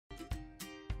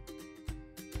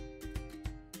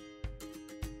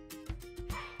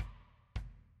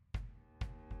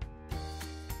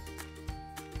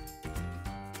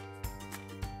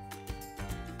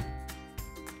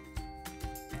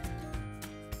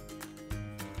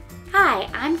Hi,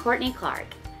 I'm Courtney Clark.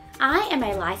 I am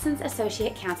a licensed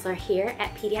associate counselor here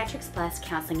at Pediatrics Plus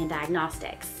Counseling and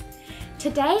Diagnostics.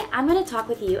 Today, I'm going to talk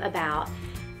with you about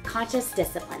conscious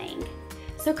disciplining.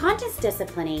 So conscious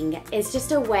disciplining is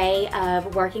just a way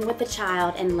of working with the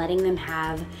child and letting them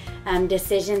have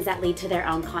decisions that lead to their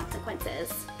own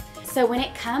consequences. So when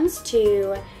it comes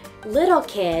to little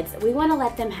kids, we want to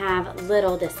let them have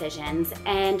little decisions,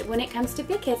 and when it comes to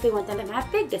big kids, we want them to have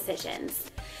big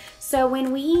decisions. So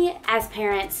when we as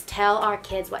parents tell our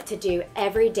kids what to do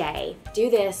every day, do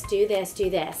this, do this, do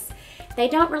this, they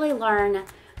don't really learn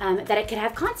that it could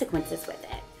have consequences with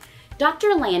it. Dr.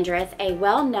 Landreth, a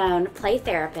well-known play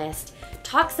therapist,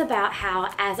 talks about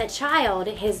how as a child,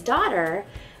 his daughter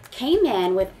came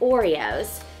in with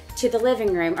Oreos to the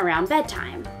living room around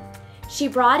bedtime. She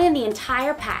brought in the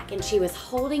entire pack and she was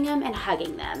holding them and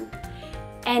hugging them.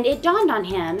 And it dawned on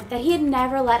him that he had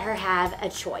never let her have a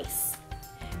choice.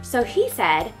 So he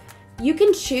said, you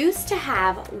can choose to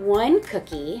have one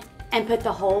cookie and put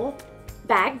the whole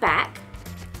bag back,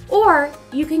 or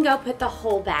you can go put the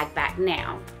whole bag back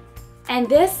now. And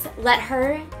this let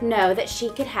her know that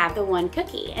she could have the one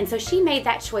cookie. And so she made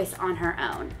that choice on her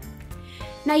own.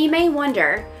 Now you may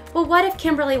wonder, well, what if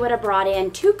Kimberly would have brought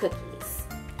in 2 cookies?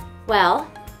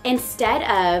 Well, instead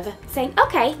of saying,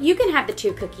 okay, you can have the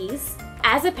 2 cookies,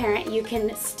 as a parent, you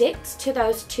can stick to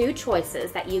those 2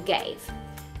 choices that you gave.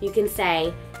 You can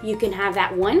say, you can have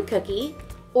that 1 cookie,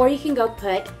 or you can go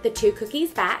put the 2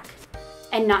 cookies back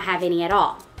and not have any at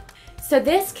all. So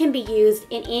this can be used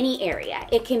in any area.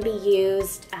 It can be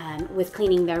used with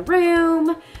cleaning their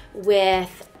room,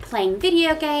 with playing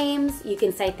video games. You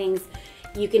can say things,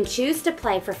 you can choose to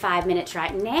play for 5 minutes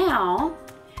right now,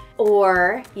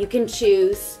 or you can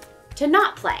choose to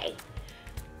not play.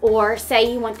 Or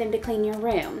say you want them to clean your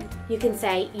room. You can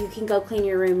say you can go clean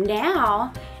your room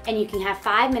now and you can have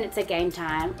 5 minutes of game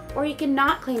time, or you can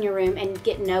not clean your room and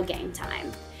get no game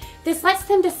time. This lets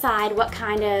them decide what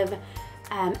kind of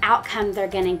outcome they're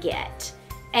gonna get.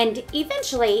 And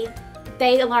eventually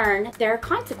they learn there are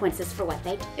consequences for what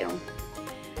they do.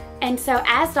 And so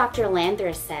as Dr.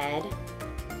 Landreth said,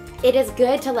 it is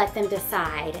good to let them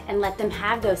decide and let them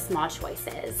have those small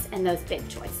choices and those big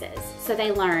choices so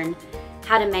they learn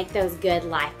how to make those good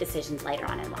life decisions later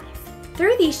on in life.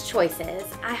 Through these choices,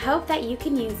 I hope that you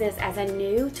can use this as a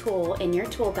new tool in your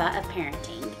tool belt of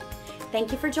parenting.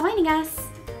 Thank you for joining us.